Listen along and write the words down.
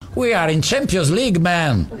We are in Champions League,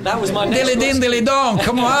 man. That was my next Dilly din, dilly dong,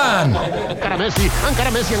 come on. Encara Messi,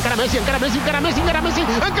 encara Messi, encara Messi, encara Messi, encara Messi, encara Messi,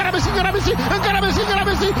 encara Messi, encara Messi, encara Messi, encara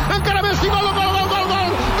Messi, encara Messi, gol, gol, gol, gol, gol,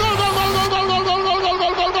 gol, gol, gol, gol, gol, gol, gol, gol,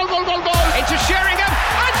 gol, gol, gol, gol, gol, gol. Into Sheringham,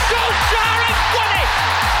 and Solskjaer has won it.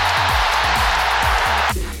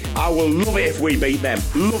 I will love it if we beat them.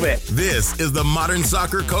 Love it. This is the Modern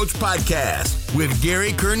Soccer Coach Podcast with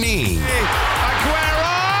Gary Curneen.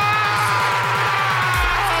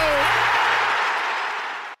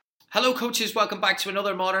 Hello coaches, welcome back to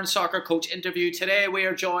another Modern Soccer Coach interview. Today we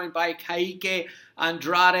are joined by Caique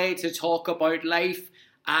Andrade to talk about life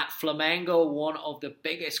at Flamengo, one of the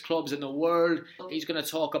biggest clubs in the world. He's going to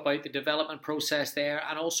talk about the development process there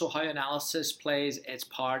and also how analysis plays its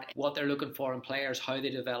part, what they're looking for in players, how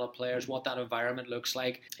they develop players, what that environment looks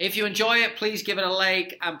like. If you enjoy it, please give it a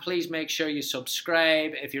like and please make sure you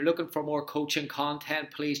subscribe. If you're looking for more coaching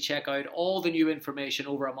content, please check out all the new information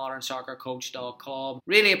over at modernsoccercoach.com.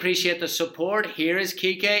 Really appreciate the support. Here is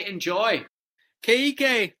Caique. Enjoy.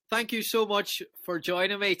 Caique, thank you so much for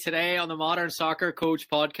joining me today on the Modern Soccer Coach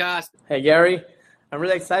Podcast. Hey Gary, I'm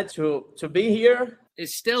really excited to be here.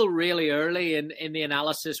 It's still really early in the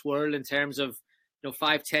analysis world in terms of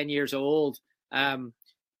 5-10 years old.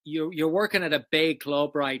 You're working at a big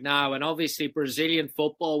club right now, and obviously Brazilian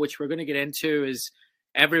football, which we're going to get into, is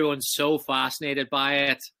everyone's so fascinated by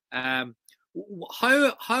it. How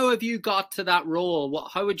have you got to that role?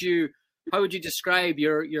 How would you describe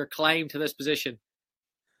your climb to this position?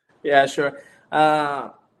 Yeah, sure.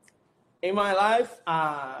 In my life,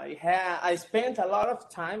 I spent a lot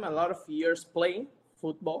of years playing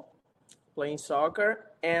football, playing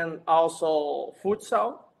soccer, and also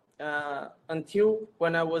futsal until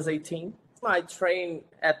when I was 18. I trained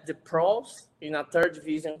at the pros in a third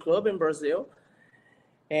division club in Brazil.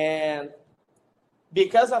 And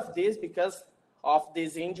because of these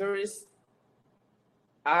injuries,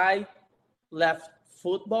 I left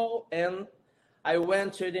football and I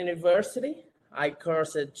went to the university. I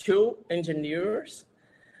cursed 2 engineers,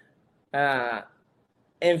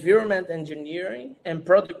 environment engineering and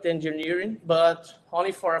product engineering, but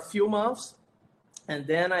only for a few months. And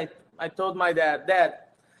then I told my dad,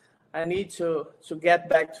 I need to get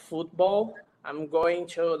back to football. I'm going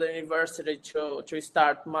to the university to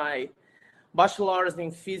start my bachelor's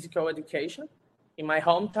in physical education in my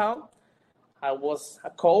hometown. I was a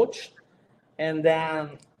coach. And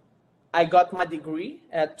then I got my degree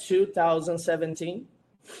at 2017.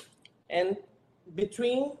 And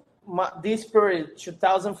between this period,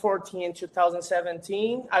 2014 and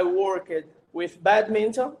 2017, I worked with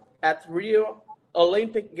badminton at Rio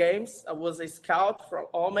Olympic Games. I was a scout from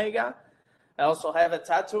Omega. I also have a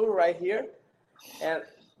tattoo right here. And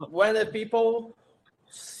when the people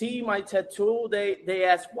see my tattoo, they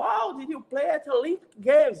ask, wow, did you play at Olympic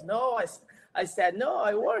Games? No, I said, no,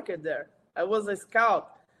 I worked there. I was a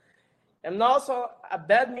scout. I'm also a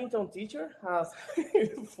badminton teacher,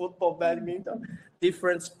 football, badminton,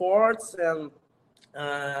 different sports. And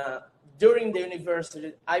during the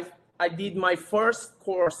university, I did my first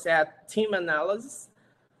course at team analysis,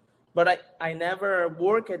 but I never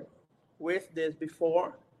worked with this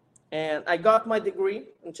before. And I got my degree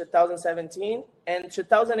in 2017. And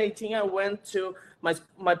 2018, I went to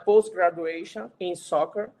my post-graduation in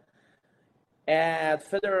soccer at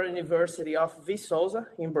Federal University of Viçosa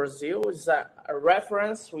in Brazil. Is a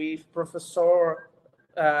reference with Professor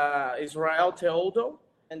Israel Teodo.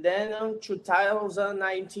 And then in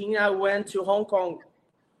 2019, I went to Hong Kong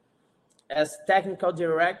as technical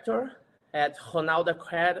director at Ronaldo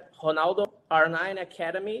R9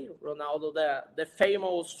 Academy. Ronaldo, the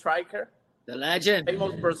famous striker. The legend.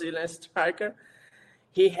 Famous Brazilian striker.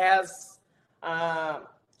 He has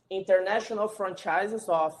international franchises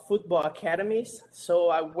of football academies. So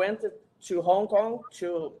I went to Hong Kong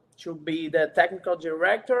to be the technical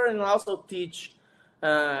director and also teach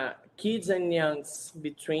kids and youngs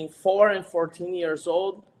between 4 and 14 years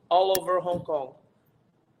old all over Hong Kong.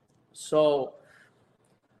 So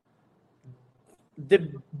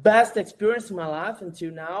the best experience in my life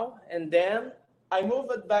until now. And then I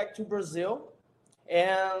moved back to Brazil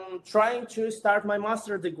and trying to start my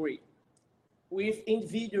master's degree with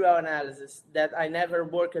individual analysis that I never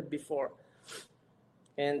worked before.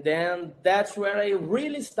 And then that's where I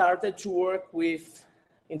really started to work with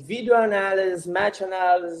individual analysis, match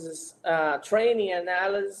analysis, training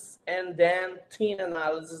analysis, and then team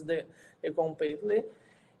analysis completely.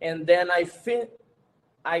 And then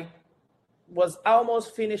I was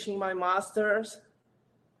almost finishing my master's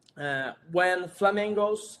when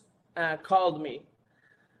Flamengo's called me.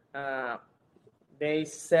 They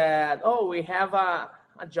said, oh, we have a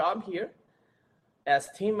job here. as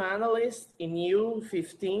team analyst in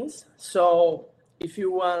U15s. So if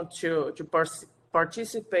you want to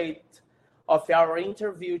participate of our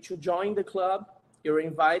interview to join the club, you're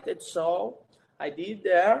invited. So I did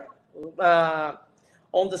there.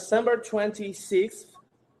 On December 26th,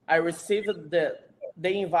 I received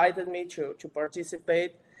they invited me to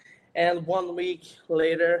participate. And 1 week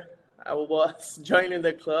later, I was joining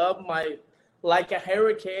the club. Like a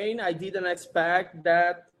hurricane, I didn't expect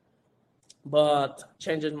that, but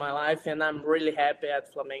changed my life, and I'm really happy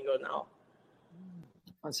at Flamengo now.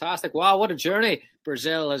 Fantastic. Wow, what a journey.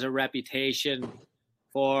 Brazil has a reputation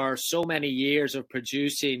for so many years of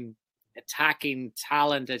producing attacking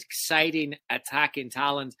talent, exciting attacking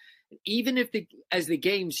talent. Even if as the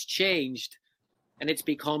game's changed and it's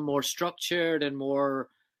become more structured and more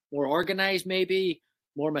organized, maybe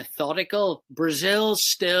more methodical, Brazil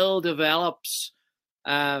still develops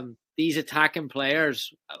these attacking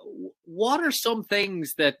players. What are some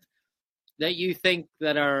things that you think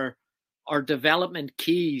that are development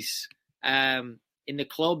keys in the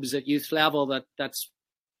clubs at youth level that's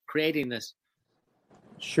creating this?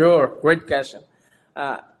 Sure, great question.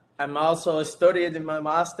 I'm also studying in my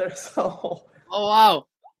master, so oh wow,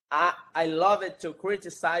 I love it to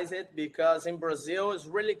criticize it, because in Brazil it's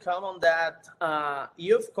really common that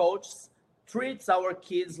youth coaches treats our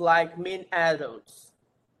kids like mean adults,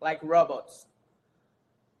 like robots.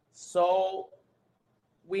 So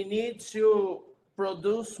we need to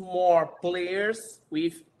produce more players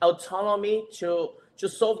with autonomy to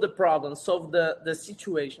solve the problems, solve the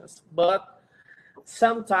situations. But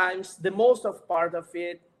sometimes the most of part of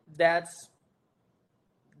it, that's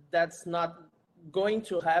not going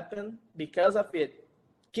to happen because of it.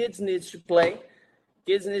 Kids need to play,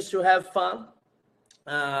 kids need to have fun,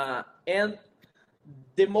 and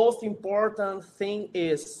the most important thing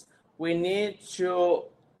is we need to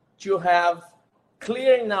have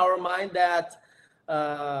clear in our mind that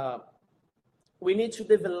we need to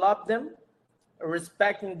develop them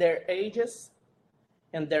respecting their ages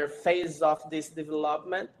and their phase of this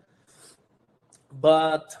development.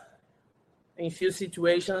 But in few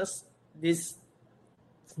situations, this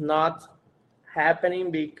is not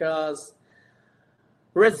happening because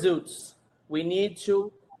results. We need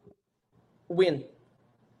to win.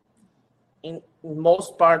 In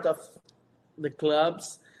most part of the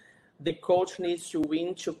clubs, the coach needs to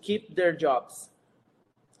win to keep their jobs.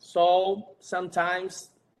 So sometimes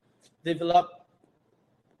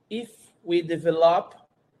if we develop,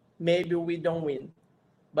 maybe we don't win.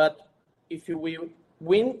 But if we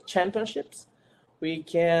win championships, we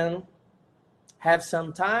can have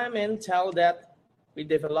some time and tell that we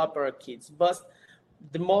develop our kids. But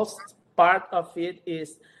the most part of it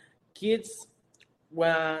is kids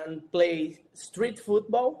when play street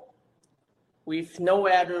football with no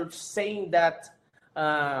adults saying that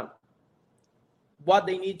what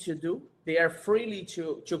they need to do. They are freely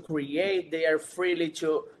to create. They are freely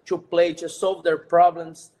to play, to solve their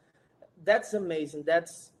problems. That's amazing.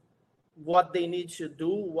 That's what they need to do,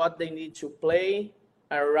 what they need to play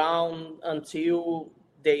around until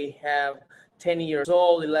they have 10 years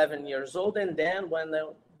old, 11 years old. And then when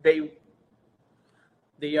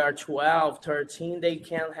they are 12, 13, they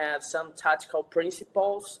can have some tactical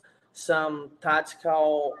principles, some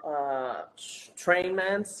tactical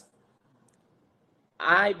trainments.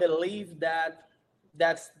 I believe that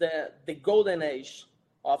that's the golden age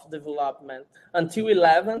of development. Until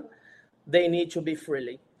 11, they need to be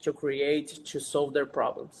freely to create, to solve their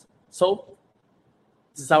problems. So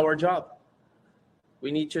this is our job.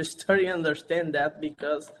 We need to study and understand that,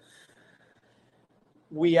 because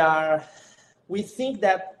we think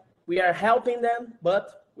that we are helping them,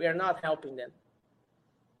 but we are not helping them.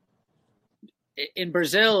 In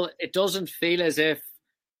Brazil, it doesn't feel as if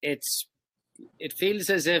it feels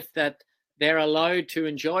as if that they're allowed to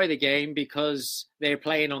enjoy the game because they're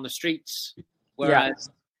playing on the streets. Whereas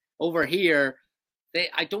over here,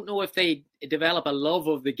 I don't know if they develop a love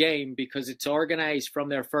of the game because it's organized from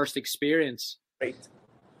their first experience. Right.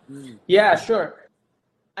 Yeah, sure.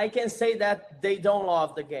 I can say that they don't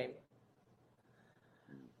love the game.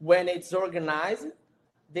 When it's organized,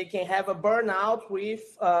 they can have a burnout with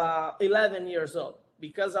 11 years old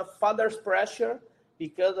because of father's pressure,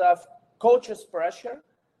 because of coach's pressure,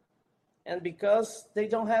 and because they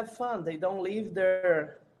don't have fun. They don't live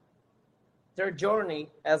their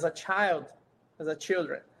journey as a child, as a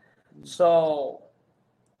children. So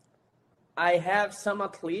I have some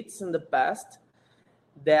athletes in the past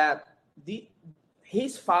that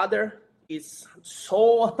his father is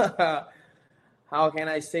so how can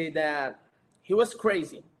I say that, he was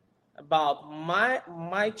crazy about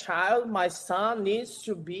my child, my son needs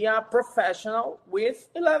to be a professional with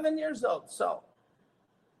 11 years old. So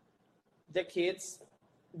the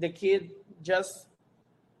kid just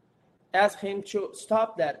asked him to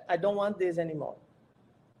stop that. I don't want this anymore.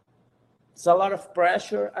 It's a lot of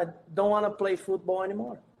pressure. I don't want to play football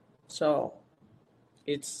anymore. So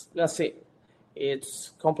let's see,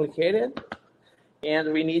 it's complicated.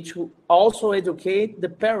 And we need to also educate the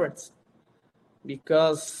parents,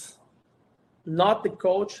 because not the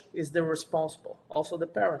coach is the responsible, also the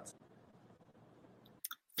parents.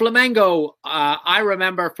 Flamengo, I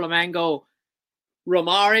remember Flamengo,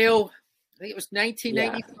 Romario, I think it was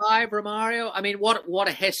 1985, yeah. Romario. I mean, what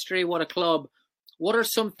a history, what a club. What are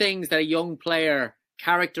some things that a young player,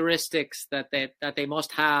 characteristics that they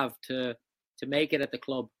must have to make it at the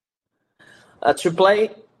club? To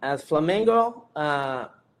play at Flamengo,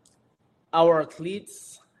 our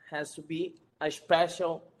athletes has to be a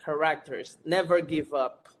special characters. Never give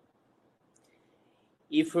up.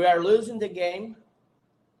 If we are losing the game,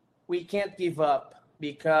 we can't give up,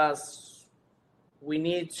 because we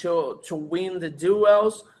need to win the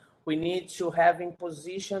duels. We need to have in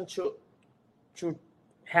position to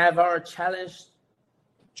have our challenge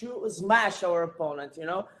to smash our opponent.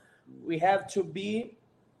 We have to be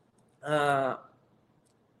our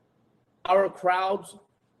crowd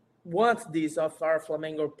wants this of our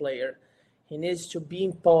Flamengo player. He needs to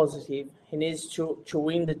be positive. He needs to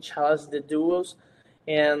win the challenge, the duels.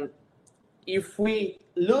 And if we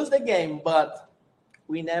lose the game, but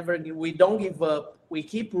we don't give up, we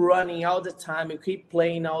keep running all the time, we keep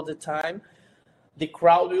playing all the time, the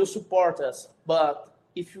crowd will support us. But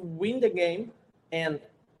if you win the game and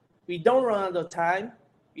we don't run all the time,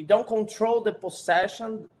 we don't control the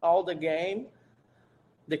possession all the game,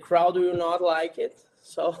 the crowd will not like it.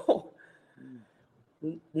 So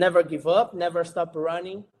never give up, never stop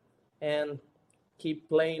running, and keep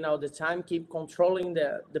playing all the time, keep controlling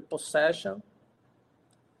the possession.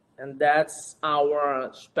 And that's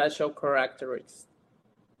our special characteristics.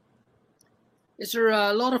 Is there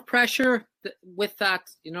a lot of pressure with that?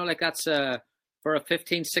 That's for a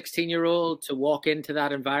 15, 16-year-old to walk into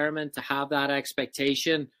that environment, to have that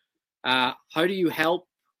expectation. How do you help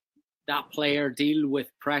that player deal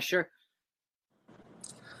with pressure?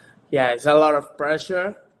 Yeah, it's a lot of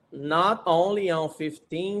pressure, not only on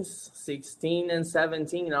 15, 16, and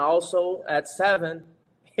 17, also at 7,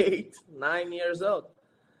 8, 9 years old.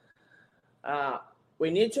 We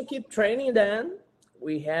need to keep training them.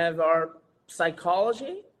 We have our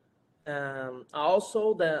psychology,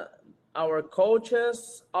 also our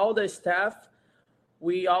coaches, all the staff.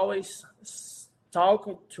 We always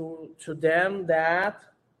talk to them that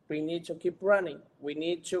we need to keep running. We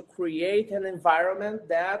need to create an environment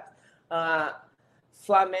that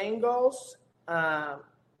Flamengos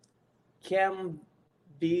can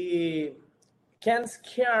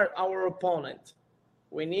scare our opponent.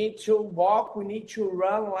 We need to walk, we need to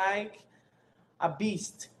run like a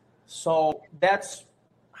beast. So that's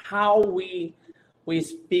how we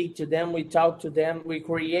speak to them, we talk to them, we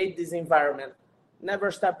create this environment.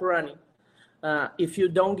 Never stop running. If you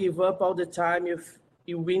don't give up all the time, if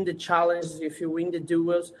you win the challenges, if you win the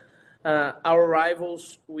duels, our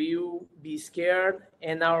rivals will be scared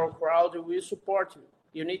and our crowd will support you.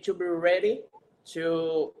 You need to be ready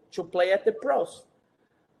to play at the pros.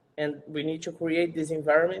 And we need to create this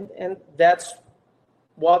environment, and that's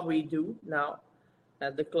what we do now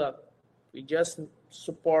at the club. We just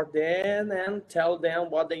support them and tell them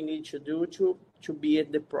what they need to do to be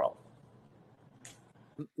at the pro.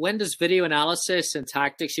 When does video analysis and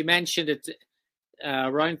tactics, you mentioned it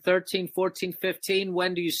around 13, 14, 15,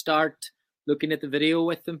 when do you start looking at the video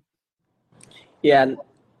with them? Yeah,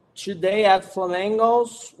 today at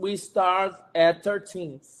Flamengos, we start at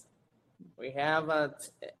 13th. We have a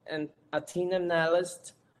team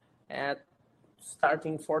analyst at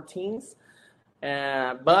starting 14th,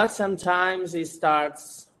 but sometimes it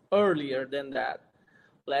starts earlier than that.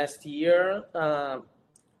 Last year,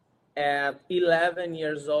 at 11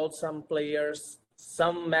 years old, some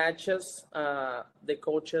matches, the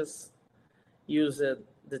coaches use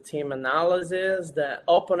the team analysis, the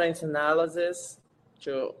opponent analysis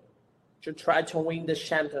to try to win the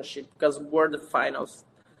championship, because we're the finals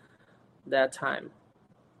that time.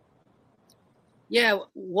 Yeah,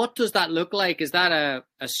 what does that look like? Is that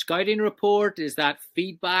a scouting report? Is that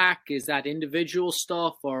feedback? Is that individual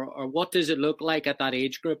stuff? Or what does it look like at that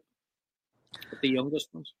age group, the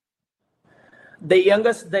youngest ones? The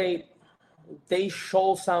youngest, they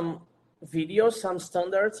show some videos, some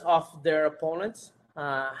standards of their opponents,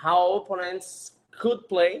 how opponents could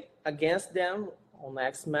play against them on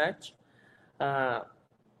next match.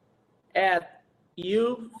 at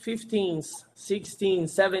U15s,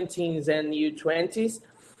 16s, 17s, and U20s,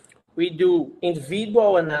 we do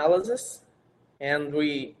individual analysis, and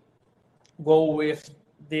we go with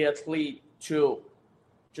the athlete to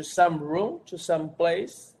some room, to some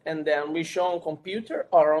place, and then we show on computer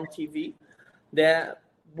or on TV that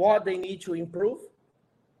what they need to improve,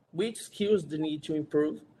 which skills they need to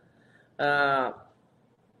improve.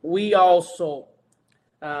 We also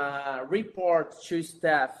report to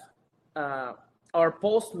staff our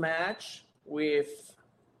post-match with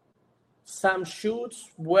some shoots,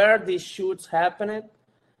 where these shoots happened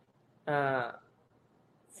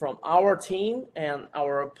from our team and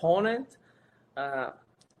our opponent.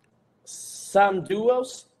 Some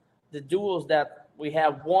duels, the duels that we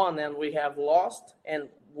have won and we have lost, and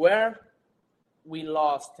where we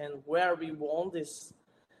lost and where we won these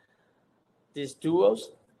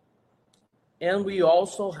duels. And we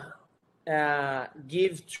also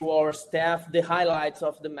give to our staff the highlights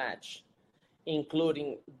of the match,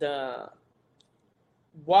 including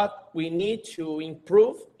what we need to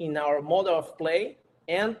improve in our model of play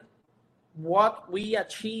and what we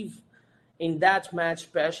achieve in that match,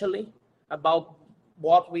 especially about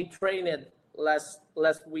what we trained last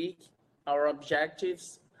week, our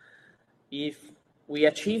objectives, if we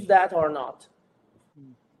achieve that or not.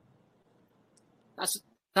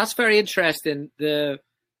 That's very interesting. The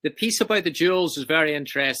piece about the duels is very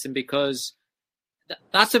interesting, because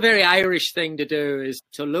that's a very Irish thing to do, is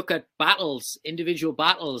to look at battles, individual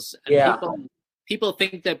battles. And people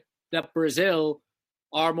think that Brazil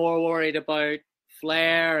are more worried about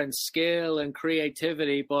flair and skill and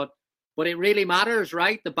creativity, but it really matters,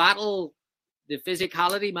 right? The battle, the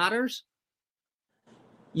physicality matters.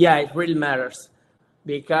 Yeah, it really matters,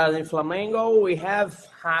 because in Flamengo we have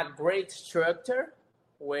a great structure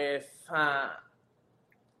with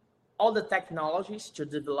all the technologies to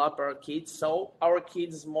develop our kids. So our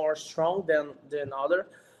kids more strong than other.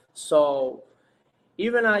 So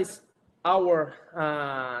even as our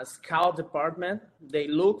scout department, they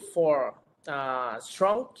look for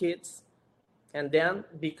strong kids, and then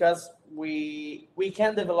because we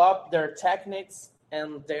can develop their techniques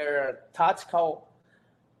and their tactical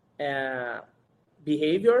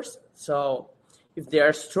behaviors. So if they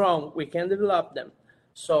are strong, we can develop them.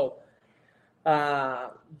 So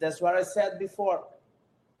that's what I said before.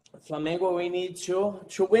 Flamengo, we need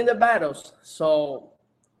to win the battles. So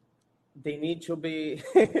they need to be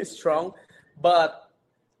strong. But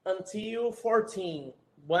until 14,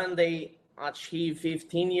 when they achieve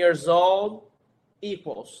 15 years old,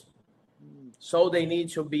 equals. So they need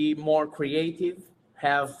to be more creative,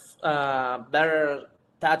 have better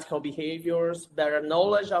tactical behaviors, better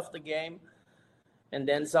knowledge of the game, and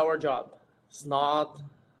then it's our job. It's not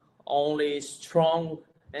only strong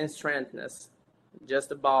and strengthness,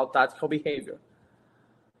 just about tactical behavior.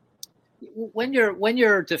 When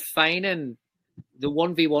you're defining the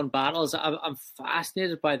 1v1 battles, I'm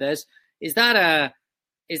fascinated by this. Is that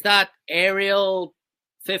aerial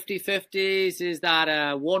 50-50s? Is that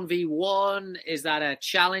a 1v1? Is that a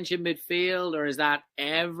challenge in midfield? Or is that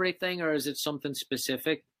everything? Or is it something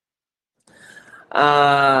specific?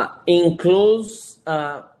 Includes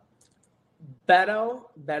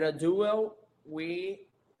battle duel. We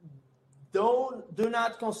do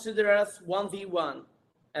not consider us 1v1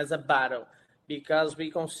 as a battle, because we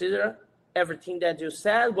consider everything that you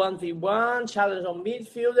said, 1v1, challenge on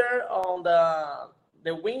midfielder, on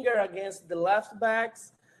the winger against the left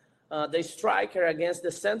backs, the striker against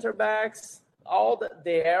the center backs, all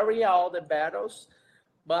the area, all the battles,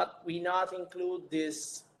 but we not include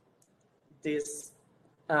this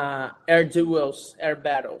air duels, air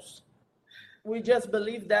battles. We just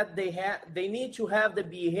believe that they need to have the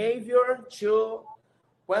behavior to,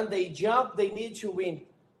 when they jump, they need to win.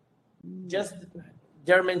 Just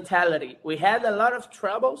their mentality. We had a lot of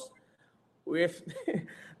troubles with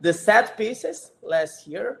the set pieces last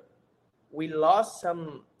year. We lost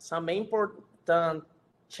some important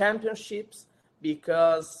championships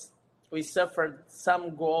because we suffered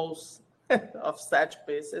some goals of set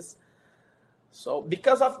pieces. So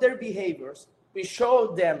because of their behaviors, we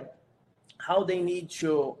showed them how they need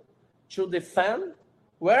to defend,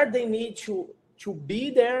 where they need to be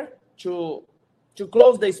there to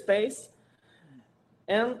close the space,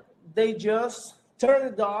 and they just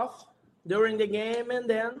turned it off during the game, and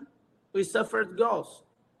then we suffered goals,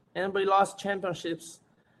 and we lost championships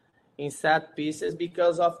in set pieces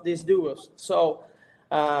because of these duels. So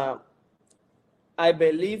I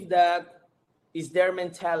believe that is their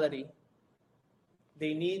mentality.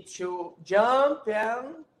 They need to jump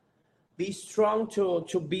and be strong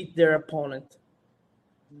to beat their opponent.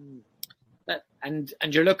 And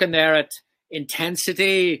you're looking there at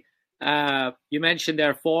intensity. You mentioned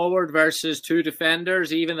their forward versus two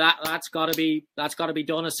defenders. Even that's got to be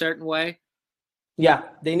done a certain way. Yeah,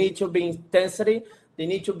 they need to be intensity. They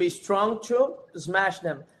need to be strong to smash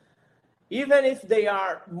them. Even if they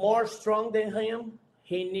are more strong than him,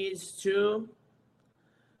 he needs to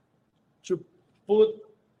put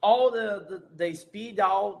all the speed,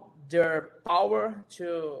 all their power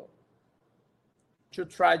to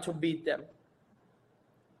try to beat them.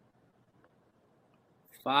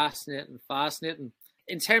 Fascinating.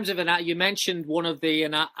 In terms of you mentioned one of the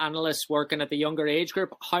analysts working at the younger age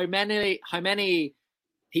group. How many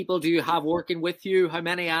people do you have working with you? How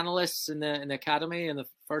many analysts in the academy and the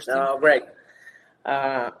first team? Great.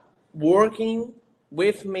 Working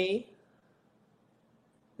with me,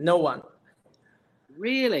 no one.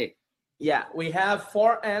 Really? Yeah, we have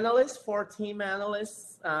 4 team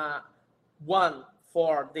analysts. One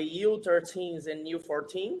for the U13s and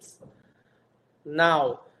U14s.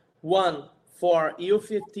 Now, one for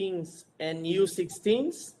U15s and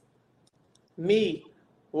U16s. Me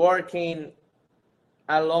working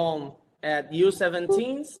alone at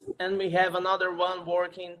U17s, and we have another one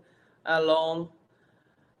working alone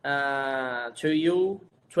to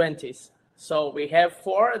U20s. So we have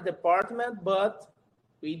 4 departments, but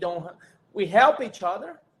we help each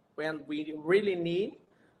other when we really need,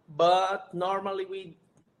 but normally we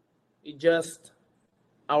just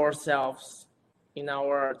ourselves in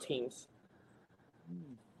our teams.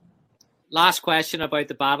 Last question about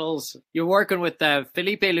the battles. You're working with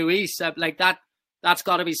Felipe Luis, like that. That's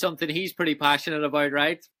got to be something he's pretty passionate about,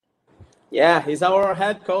 right? Yeah, he's our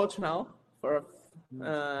head coach now.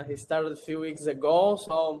 He started a few weeks ago,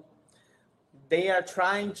 so they are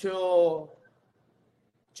trying to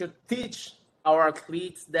teach our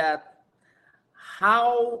athletes that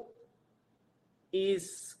how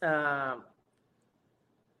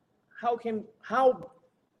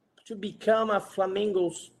to become a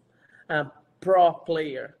Flamengo's pro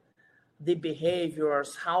player, the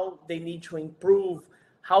behaviors, how they need to improve,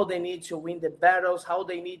 how they need to win the battles, how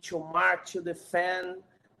they need to mark to defend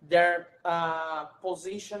their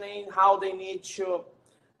positioning, how they need to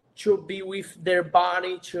be with their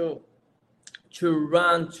body to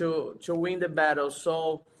run to win the battle.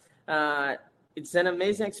 So it's an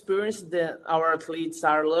amazing experience that our athletes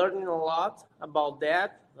are learning a lot about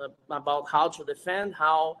that, about how to defend,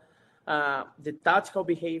 how the tactical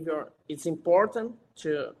behavior is important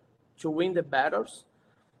to win the battles.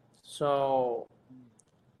 So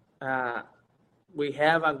we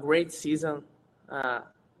have a great season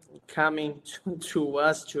coming to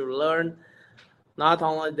us to learn, not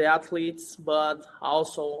only the athletes, but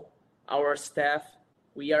also our staff.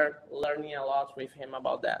 We are learning a lot with him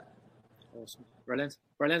about that. Awesome. Brilliant.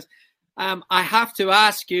 I have to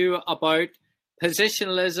ask you about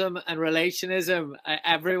positionalism and relationism.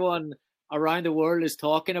 Everyone around the world is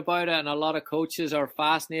talking about it, and a lot of coaches are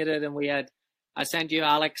fascinated. And I sent you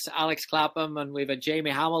Alex Clapham, and we've had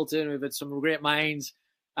Jamie Hamilton. We've had some great minds.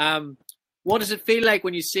 What does it feel like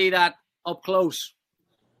when you see that up close?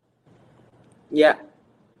 Yeah,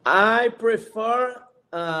 I prefer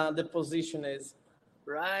the positionism.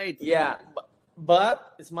 Right. Yeah,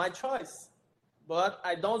 but it's my choice. But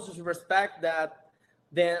I don't disrespect that.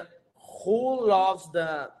 Then who loves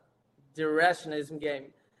the rationalism game?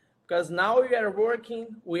 Because now we are working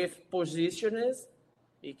with positionists,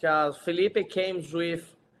 because Felipe came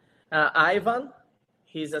with Ivan,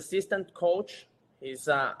 his assistant coach. He's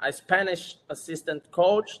a Spanish assistant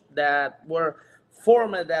coach that were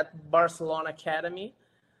formed at Barcelona Academy.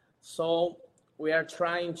 So we are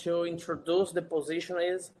trying to introduce the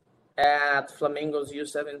positionists at Flamengo's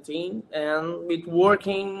U17, and it's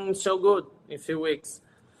working so good in a few weeks.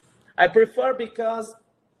 I prefer because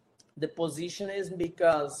the positionism,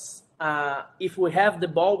 because if we have the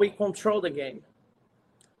ball, we control the game.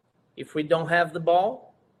 If we don't have the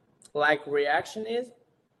ball, like reaction is,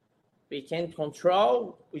 we can't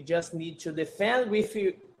control. We just need to defend.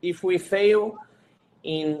 If we fail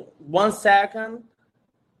in 1 second,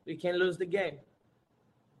 we can lose the game.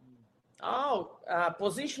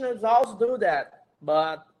 Positioners also do that,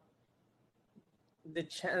 but the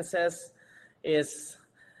chances is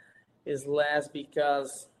less,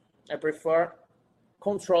 because I prefer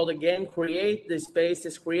control the game, create the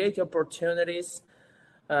spaces, create opportunities.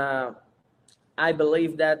 I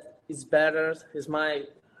believe that is better, is my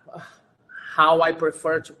how I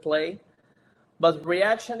prefer to play. But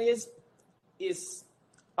reaction is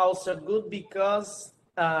also good, because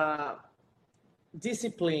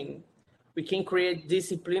discipline. We can create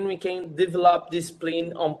discipline. We can develop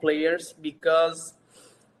discipline on players, because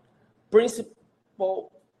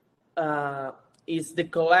principle is the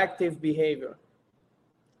collective behavior.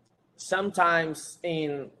 Sometimes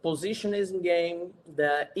in positioning game,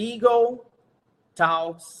 the ego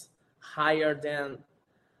talks higher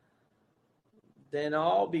than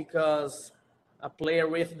all, because a player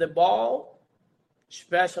with the ball,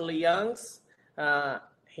 especially youngs,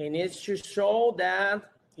 he needs to show that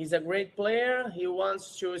he's a great player. He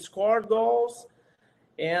wants to score goals,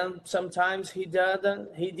 and sometimes he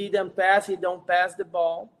don't pass the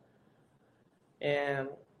ball, and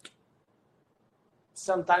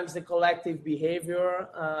sometimes the collective behavior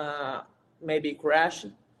maybe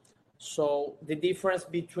crashing. So the difference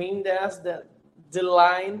between the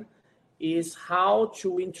line is how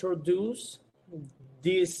to introduce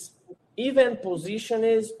this even position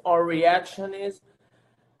is or reaction is,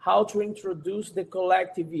 how to introduce the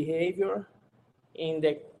collective behavior in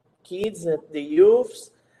the kids, the youths,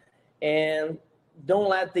 and don't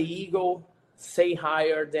let the ego say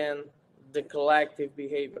higher than the collective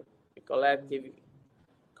behavior, the collective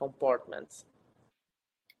comportments.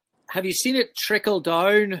 Have you seen it trickle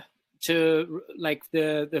down to like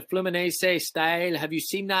the Fluminense style? Have you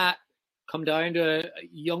seen that come down to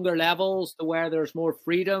younger levels to where there's more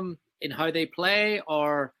freedom in how they play,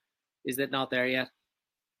 or is it not there yet?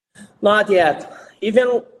 Not yet.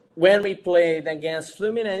 Even when we played against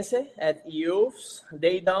Fluminense at youths,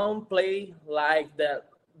 they don't play like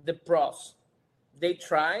the pros. They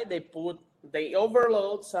try, they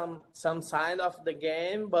overload some side of the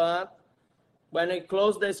game, but when we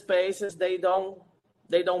close the spaces, they don't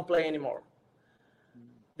play anymore.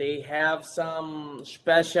 They have some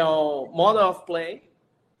special model of play,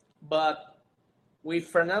 but with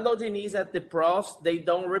Fernando Diniz at the pros, they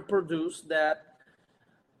don't reproduce that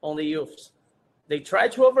on the youths. They try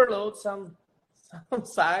to overload some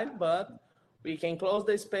side, but we can close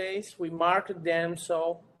the space, we mark them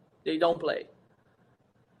so they don't play.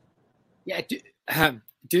 Yeah.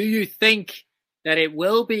 Do you think that it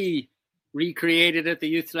will be recreated at the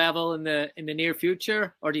youth level in the near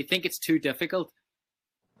future, or do you think it's too difficult?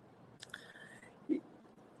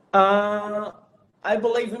 I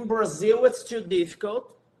believe in Brazil it's too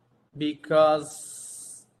difficult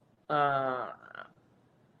because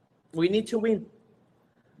we need to win.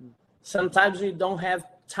 Sometimes we don't have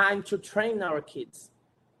time to train our kids.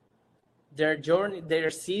 Their journey, their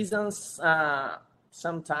seasons,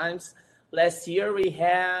 sometimes. Last year we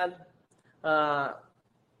had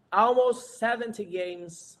almost 70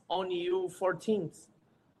 games on U14s.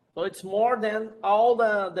 So it's more than all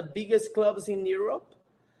the biggest clubs in Europe.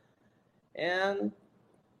 And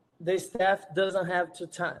the staff don't have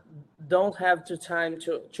the time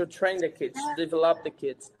to train the kids, to develop the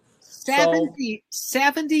kids. 70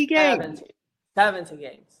 games? 70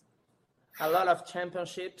 games. A lot of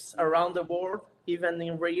championships around the world, even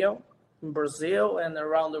in Rio, in Brazil, and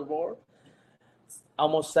around the world.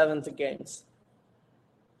 Almost 70 games.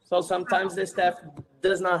 So sometimes the staff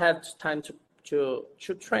does not have time to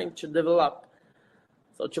train, to develop.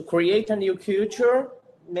 So to create a new culture,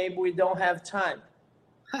 maybe we don't have time.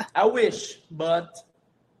 I wish, but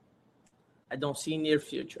I don't see near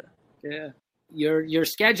future. Yeah. Your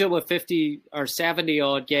schedule with 50 or 70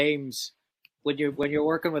 odd games when you're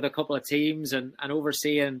working with a couple of teams and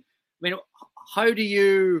overseeing, I mean,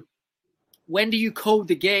 when do you code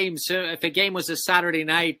the game? So if a game was a Saturday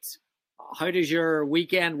night, how does your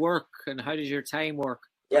weekend work and how does your time work?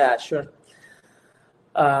 Yeah, sure.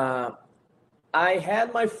 I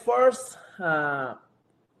had my first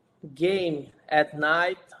game at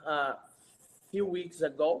night a few weeks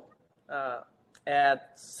ago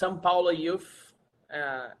at São Paulo Youth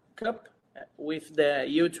Cup with the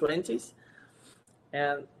U20s.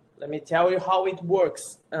 And let me tell you how it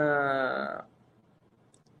works.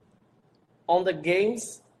 On the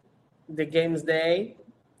games day,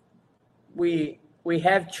 we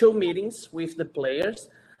have 2 meetings with the players.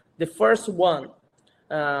 The first one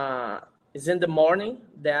is in the morning,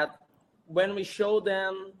 that when we show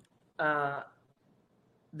them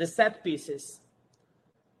the set pieces,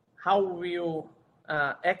 how we will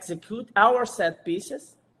execute our set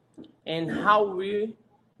pieces, and how we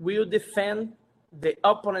will defend the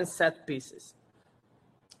opponent's set pieces.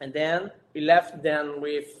 And then we left them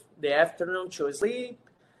with the afternoon to sleep,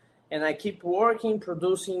 and I keep working,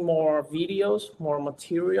 producing more videos, more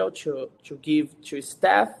material to give to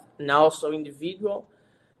staff, and also individual,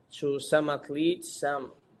 to some athletes,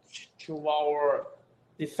 to our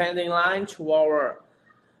defending line, to our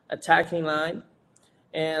attacking line.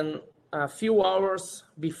 And a few hours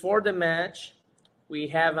before the match, we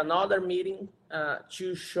have another meeting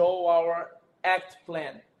to show our act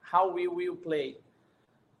plan, how we will play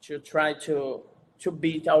to try to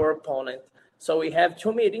beat our opponent. So we have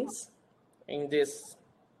 2 meetings in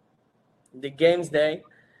the games day,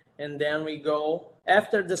 and then we go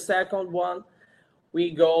after the second one.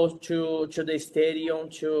 We go to the stadium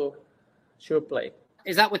to play.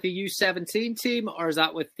 Is that with the U17 team or is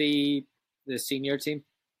that with the senior team?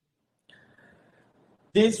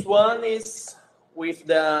 This one is with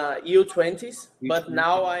the U20s, but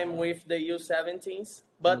now I'm with the U17s.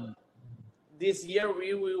 But this year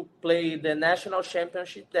we will play the national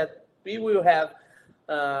championship that we will have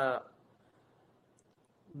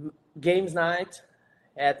games night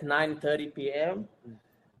at 9:30 p.m.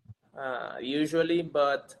 Usually,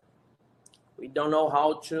 but we don't know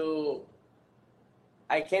how to.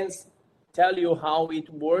 I can't tell you how it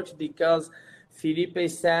works because Felipe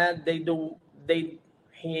said he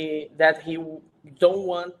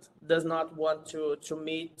does not want to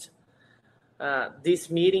meet these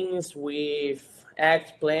meetings with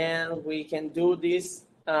act plan. We can do this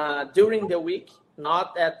during the week,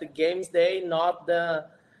 not at the games day, not the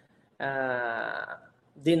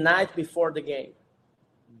night before the game.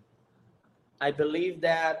 I believe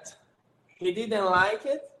that he didn't like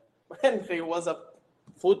it when he was a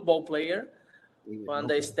football player, when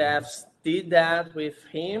the staffs did that with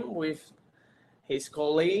him, with his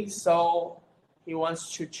colleagues. So he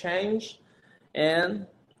wants to change, and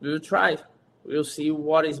we'll try. We'll see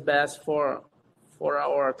what is best for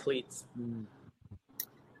our athletes.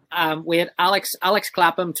 We had Alex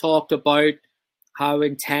Clapham talked about how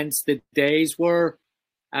intense the days were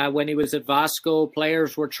when he was at Vasco.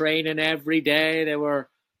 Players were training every day.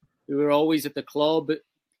 We were always at the club.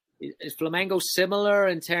 Is Flamengo similar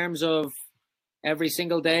in terms of every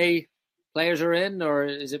single day players are in, or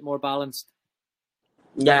is it more balanced?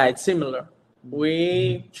 Yeah, it's similar.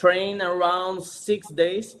 We train around 6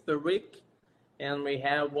 days per week, and we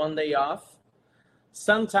have 1 day off.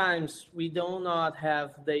 Sometimes we do not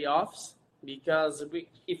have day offs because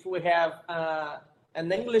if we have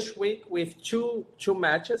an English week with two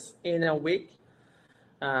matches in a week,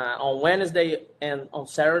 on Wednesday and on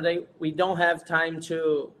Saturday, we don't have time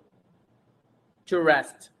to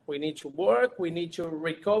rest. We need to work. We need to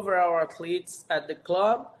recover our athletes at the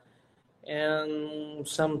club, and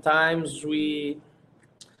sometimes we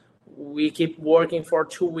keep working for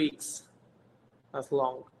 2 weeks as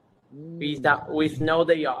long with no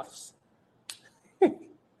day offs.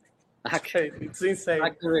 It's insane.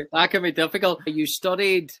 That can be difficult. You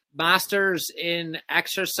studied masters in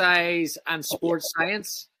exercise and sports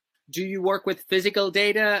science. Do you work with physical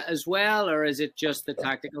data as well, or is it just the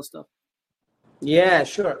tactical stuff? Yeah,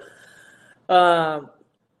 sure. On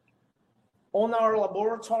our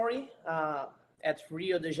laboratory at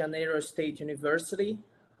Rio de Janeiro State University,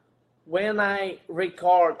 when I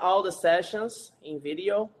record all the sessions in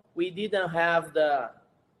video, we didn't have the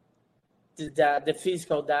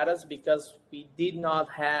physical data because we did not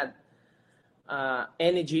have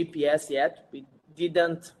any GPS yet. We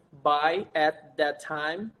didn't buy at that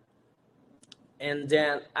time, and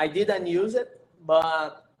then I didn't use it,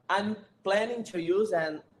 but I'm planning to use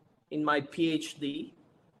and in my PhD,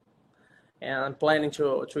 and I'm planning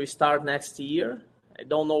to start next year. I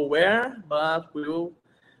don't know where, but we will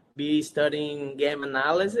be studying game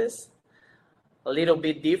analysis. A little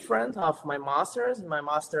bit different of my master's. In my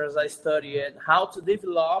master's, I studied how to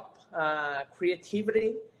develop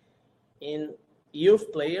creativity in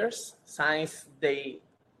youth players since they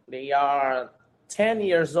are 10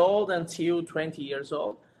 years old until 20 years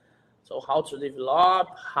old. So how to develop,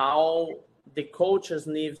 how the coaches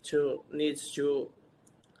needs to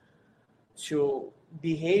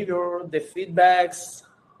behavior, the feedbacks,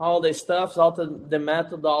 all the stuff, all the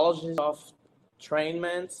methodologies of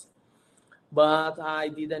trainments. But I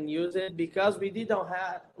didn't use it because we didn't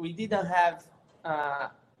have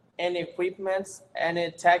any equipments,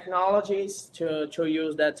 any technologies to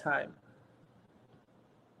use that time.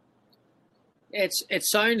 It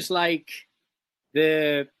sounds like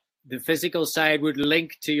the physical side would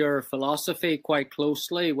link to your philosophy quite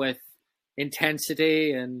closely with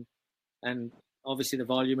intensity and obviously the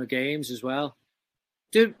volume of games as well.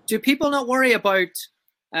 Do people not worry about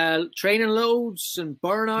training loads and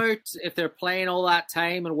burnout if they're playing all that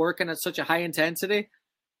time and working at such a high intensity?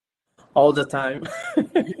 All the time.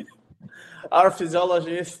 Our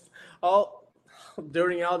physiologist,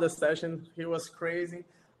 during all the session, he was crazy.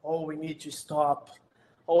 Oh, we need to stop.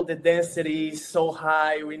 Oh, the density is so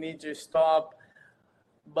high. We need to stop.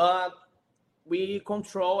 But we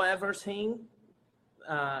control everything.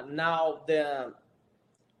 Now,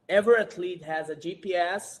 every athlete has a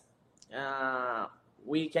GPS.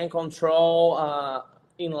 We can control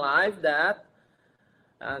in live that.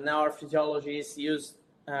 Now our physiologist use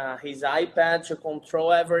his iPad to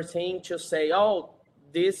control everything, to say, oh,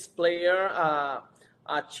 this player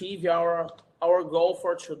achieve our goal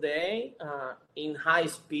for today in high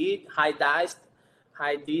speed, high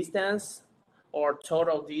distance, or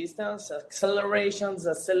total distance, accelerations.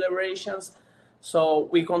 So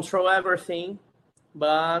we control everything,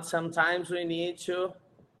 but sometimes we need to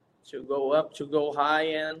go up, to go high,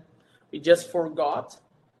 and we just forgot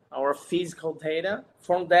our physical data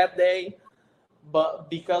from that day, but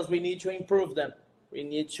because we need to improve them, we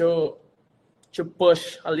need to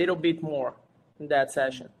push a little bit more in that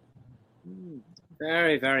session.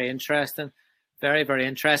 Very, very interesting. Very, very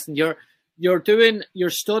interesting. You're doing your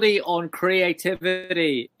study on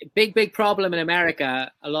creativity. Big problem in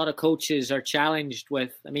America. A lot of coaches are challenged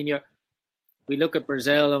with. I mean, we look at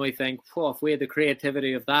Brazil and we think, if we had the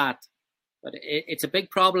creativity of that. But it's a big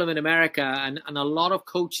problem in America, and a lot of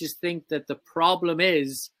coaches think that the problem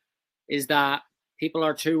is that people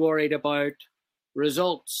are too worried about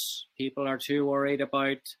results. People are too worried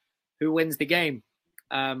about who wins the game.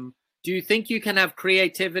 Do you think you can have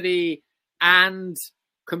creativity and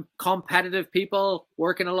competitive people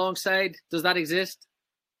working alongside? Does that exist?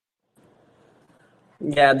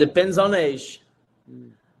 Yeah, depends on age.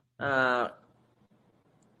 Early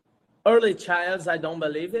childs, I don't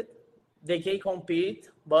believe it. They can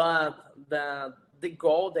compete, but the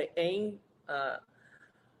goal, the aim,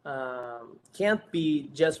 can't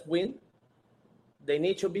be just win. They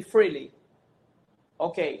need to be freely.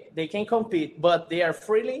 Okay, they can compete, but they are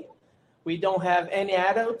freely. We don't have any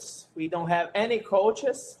adults. We don't have any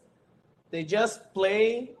coaches. They just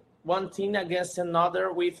play one team against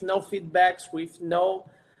another with no feedbacks, with no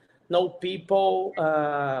people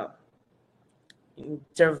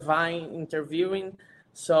interviewing.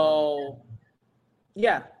 So,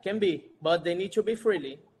 yeah, can be, but they need to be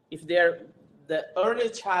freely. If they're the early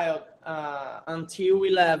child until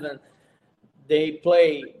 11, they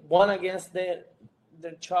play one against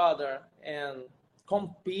each other and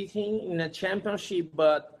competing in a championship,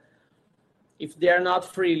 but if they're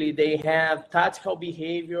not freely, they have tactical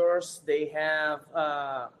behaviors, they have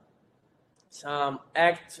some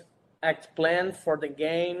act plan for the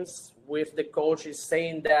games with the coaches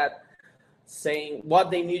saying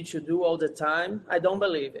what they need to do all the time. I don't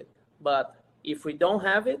believe it. But if we don't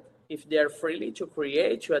have it, if they're freely to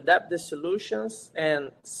create, to adapt the solutions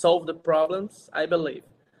and solve the problems, I believe.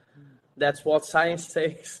 That's what science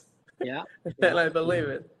takes. Yeah. And I believe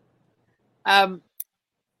it.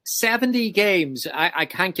 70 games. I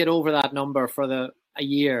can't get over that number for a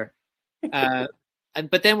year.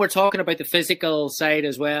 But then we're talking about the physical side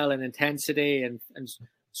as well, and intensity and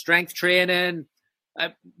strength training.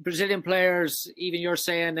 Brazilian players, even you're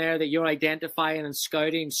saying there that you're identifying and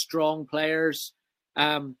scouting strong players.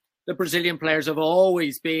 The Brazilian players have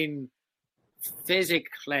always been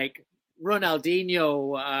like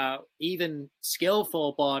Ronaldinho, even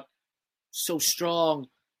skillful, but so strong.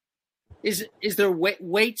 Is there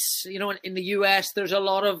weights? In the US, there's a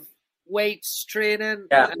lot of weights training.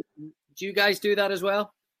 Yeah. Do you guys do that as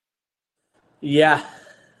well? Yeah,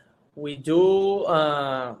 we do.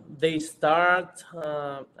 They start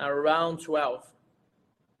around 12,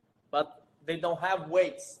 but they don't have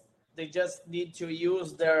weights. They just need to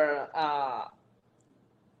use their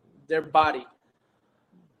body,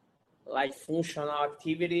 like functional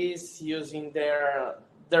activities, using their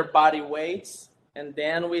body weights, and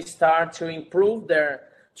then we start to improve their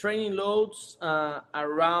training loads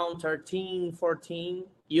around 13, 14,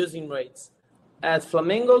 using weights. At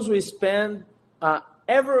Flamengos, we spend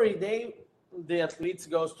every day. The athletes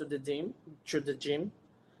goes to the gym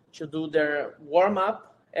to do their warm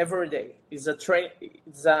up every day. It's a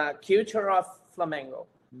culture of Flamengo.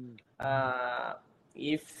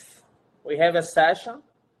 If we have a session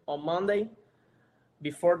on Monday,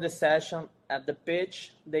 before the session at the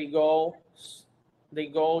pitch, they go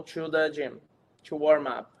to the gym to warm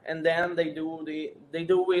up, and then they do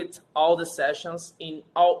it all the sessions in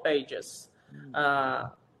all ages,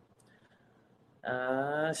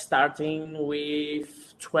 starting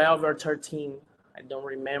with 12 or 13. I don't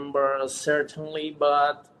remember certainly,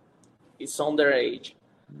 but it's on their age.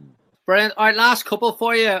 Brilliant. All right, last couple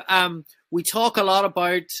for you. We talk a lot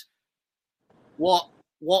about what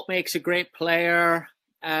makes a great player,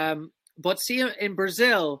 but see, in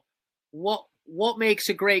Brazil, what makes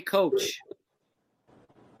a great coach?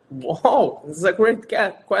 Whoa, this is a great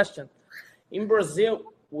question. In Brazil,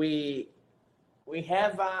 we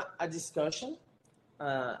have a discussion.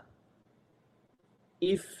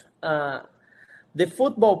 If the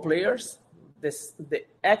football players, the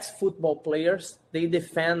ex-football players, they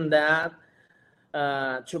defend that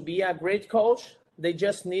to be a great coach, they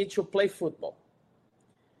just need to play football.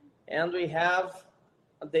 And we have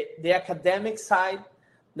the academic side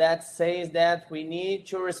that says that we need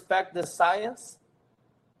to respect the science,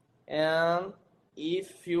 and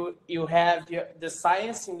if you have the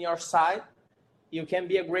science in your side, you can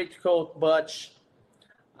be a great coach. But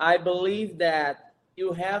I believe that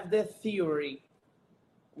you have the theory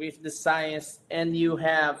with the science and you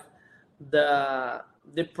have the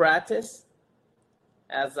practice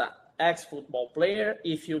as an ex-football player.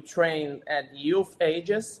 If you train at youth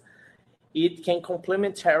ages, it can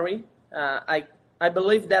complementary. I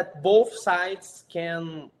believe that both sides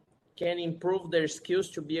can improve their skills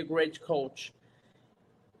to be a great coach.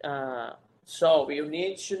 So you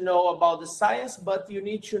need to know about the science, but you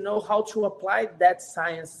need to know how to apply that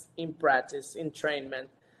science in practice, in training.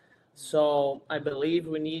 So I believe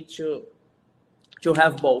we need to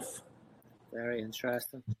have both. Very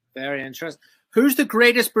interesting. Very interesting. Who's the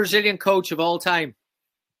greatest Brazilian coach of all time?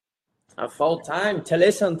 Of all time,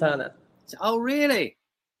 Tele Santana. Oh, really?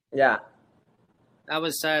 Yeah. That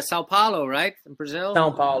was Sao Paulo, right? In Brazil?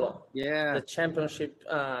 Sao Paulo. Yeah. The championship,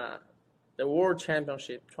 the world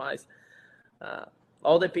championship twice.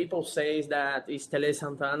 All the people say that is Tele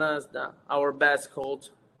Santana is our best coach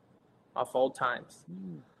of all times.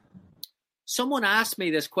 Someone asked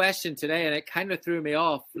me this question today, and it kind of threw me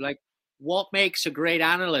off. Like, what makes a great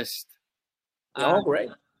analyst? Great.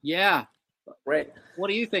 Yeah. Great. What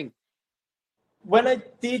do you think? When I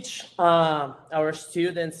teach our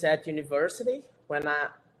students at university, when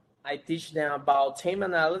I teach them about team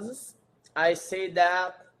analysis, I say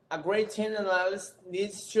that a great team analyst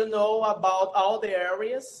needs to know about all the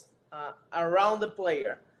areas around the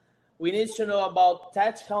player. We need to know about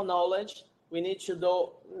tactical knowledge. We need to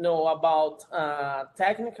know about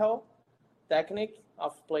technique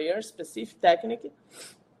of players, specific technique.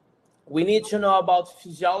 We need to know about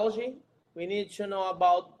physiology. We need to know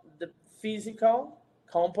about the physical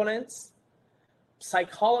components,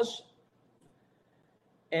 psychology,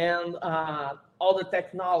 and all the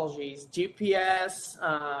technologies, GPS,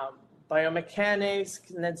 biomechanics,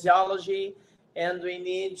 kinesiology, and we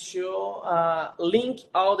need to link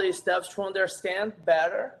all this stuff to understand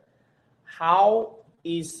better how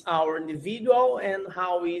is our individual and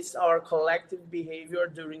how is our collective behavior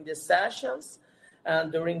during the sessions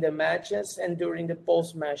and during the matches and during the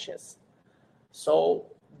post matches. So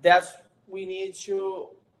that's we need to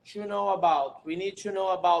know about. We need to know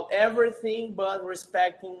about everything, but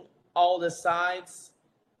respecting all the sides,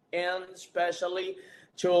 and especially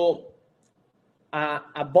to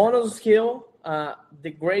a bonus skill.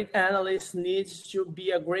 The great analyst needs to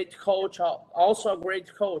be a great coach, also a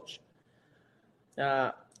great coach.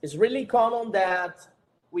 It's really common that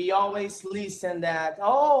we always listen that,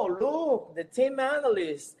 oh, look, the team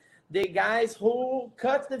analysts, the guys who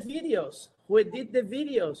cut the videos, who edit the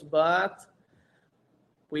videos, but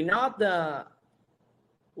we are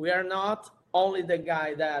not only the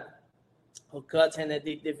guy that who cuts and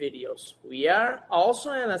edit the videos. We are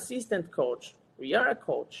also an assistant coach. We are a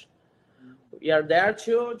coach. We are there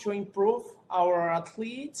to improve our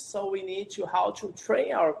athletes, so we need to how to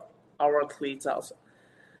train our athletes also.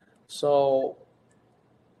 So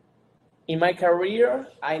in my career,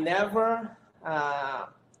 I never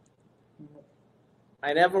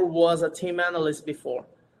was a team analyst before.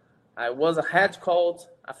 I was a head coach,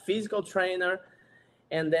 a physical trainer,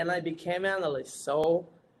 and then I became analyst. So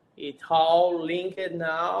it all linked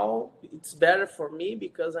now. It's better for me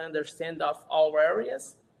because I understand of all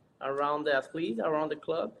areas around the athlete, around the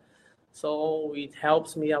club. So it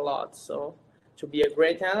helps me a lot. So to be a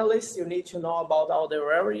great analyst, you need to know about all the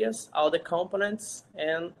areas, all the components,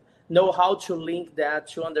 and know how to link that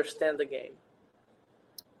to understand the game.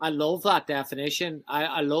 I love that definition.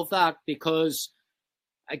 I love that because,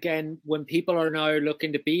 again, when people are now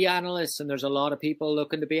looking to be analysts, and there's a lot of people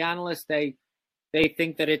looking to be analysts, they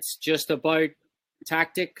think that it's just about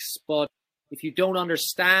tactics. But if you don't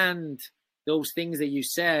understand those things that you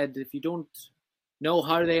said, if you don't know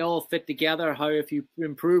how they all fit together, how if you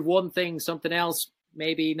improve one thing, something else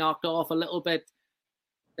maybe knocked off a little bit,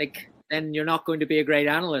 then you're not going to be a great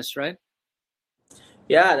analyst, right?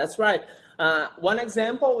 Yeah, that's right. One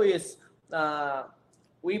example is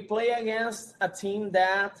we play against a team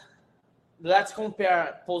that, let's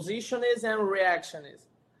compare positionist and reactionist.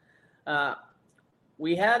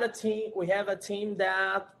 We have a team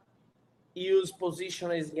that use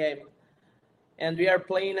positionist game, and we are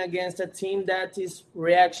playing against a team that is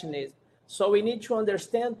reactionist. So we need to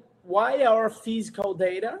understand why our physical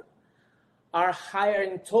data are higher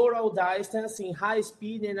in total distance, in high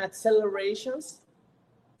speed and accelerations,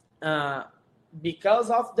 because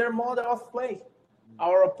of their model of play,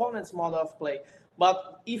 our opponent's model of play.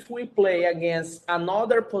 But if we play against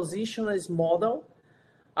another positionist model,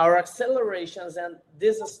 our accelerations and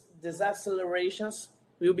these accelerations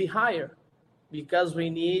will be higher because we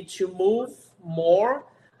need to move more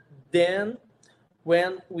than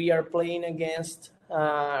when we are playing against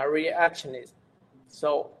reactionism.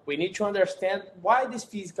 So we need to understand why this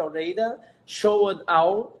physical data showed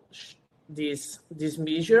out these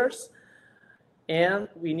measures, and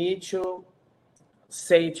we need to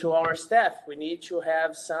say to our staff, we need to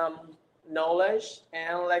have some knowledge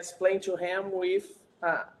and explain to him with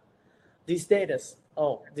these data.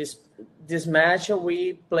 Oh, this match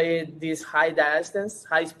we played this high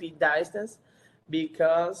speed distance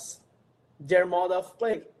because their mode of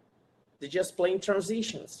play, they just playing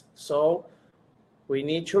transitions. So we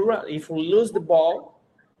need to run. If we lose the ball,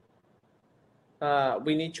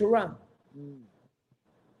 we need to run.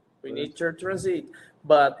 We need to transit.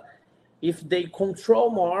 But if they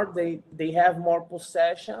control more, they have more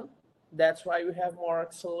possession. That's why we have more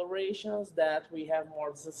accelerations, that we have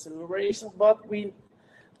more decelerations, but we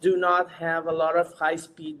do not have a lot of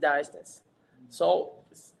high-speed distance. So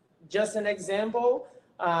just an example,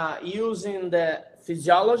 using the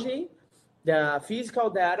physiology, the physical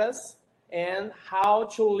data, and how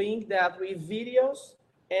to link that with videos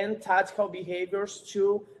and tactical behaviors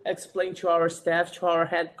to explain to our staff, to our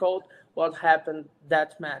head coach, what happened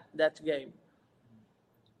that game.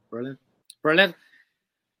 Brilliant.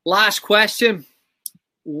 Last question.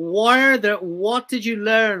 What did you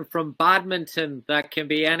learn from badminton that can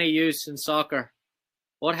be any use in soccer?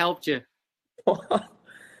 What helped you?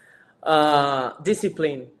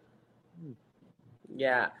 Discipline.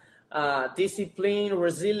 Yeah. Discipline,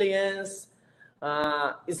 resilience.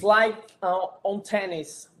 It's like on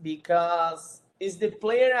tennis, because it's the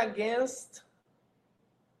player against.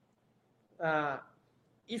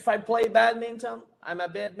 If I play badminton, I'm a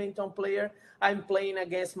badminton player. I'm playing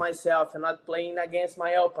against myself and not playing against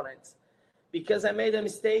my opponents. Because I made a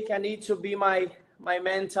mistake, I need to be my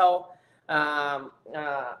mental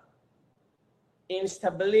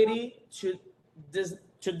instability to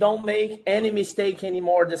don't make any mistake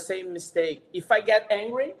anymore, the same mistake. If I get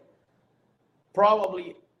angry,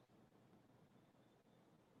 probably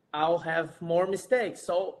I'll have more mistakes.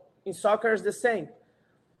 So in soccer it's the same.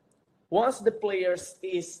 Once the player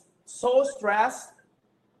is so stressed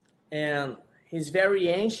and he's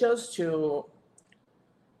very anxious to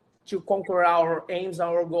conquer our aims,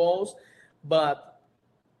 our goals, but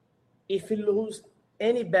if he loses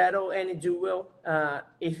any battle, any duel,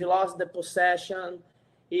 if he lost the possession,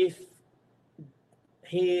 if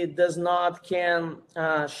he does not can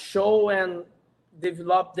show and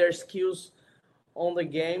develop their skills on the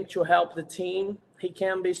game to help the team, he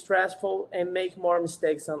can be stressful and make more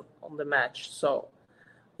mistakes on the match. So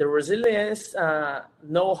the resilience,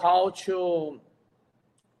 know how to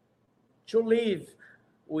live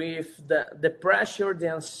with the pressure, the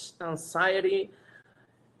anxiety,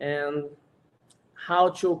 and how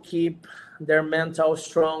to keep their mental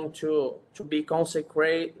strong to be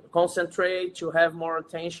concentrate, to have more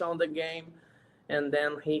attention on the game, and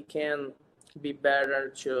then he can be better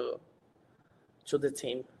to the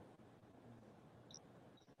team.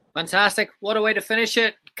 Fantastic. What a way to finish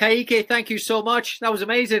it. Caique, thank you so much. That was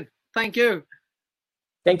amazing. Thank you.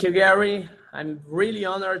 Thank you, Gary. I'm really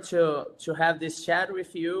honored to have this chat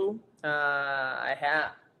with you. I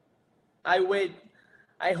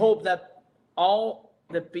hope that all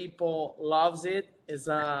the people loves it. It's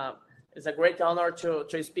a great honor to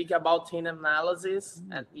speak about team analysis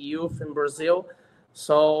and youth in Brazil.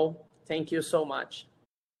 So thank you so much.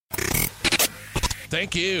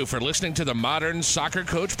 Thank you for listening to the Modern Soccer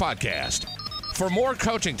Coach Podcast. For more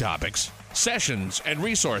coaching topics, sessions, and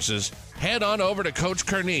resources, head on over to Coach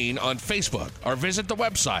Kerneen on Facebook or visit the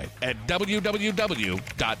website at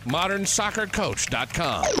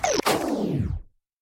www.modernsoccercoach.com.